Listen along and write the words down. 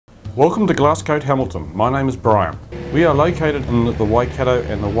Welcome to Glasskote, Hamilton. My name is Brian. We are located in the Waikato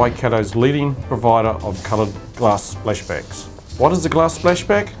and the Waikato's leading provider of coloured glass splashbacks. What is a glass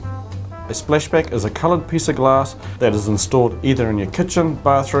splashback? A splashback is a coloured piece of glass that is installed either in your kitchen,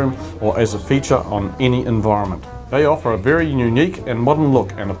 bathroom or as a feature on any environment. They offer a very unique and modern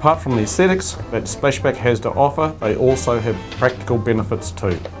look, and apart from the aesthetics that splashback has to offer, they also have practical benefits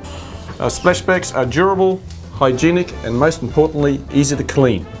too. Splashbacks are durable, hygienic and most importantly easy to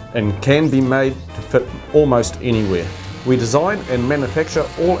clean, and can be made to fit almost anywhere. We design and manufacture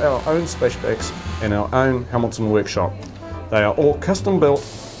all our own splashbacks in our own Hamilton workshop. They are all custom built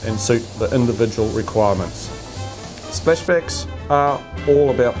and suit the individual requirements. Splashbacks are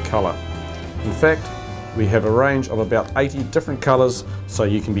all about colour. In fact, we have a range of about 80 different colours, so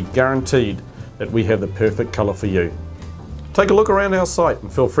you can be guaranteed that we have the perfect colour for you. Take a look around our site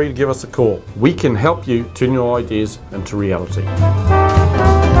and feel free to give us a call. We can help you turn your ideas into reality.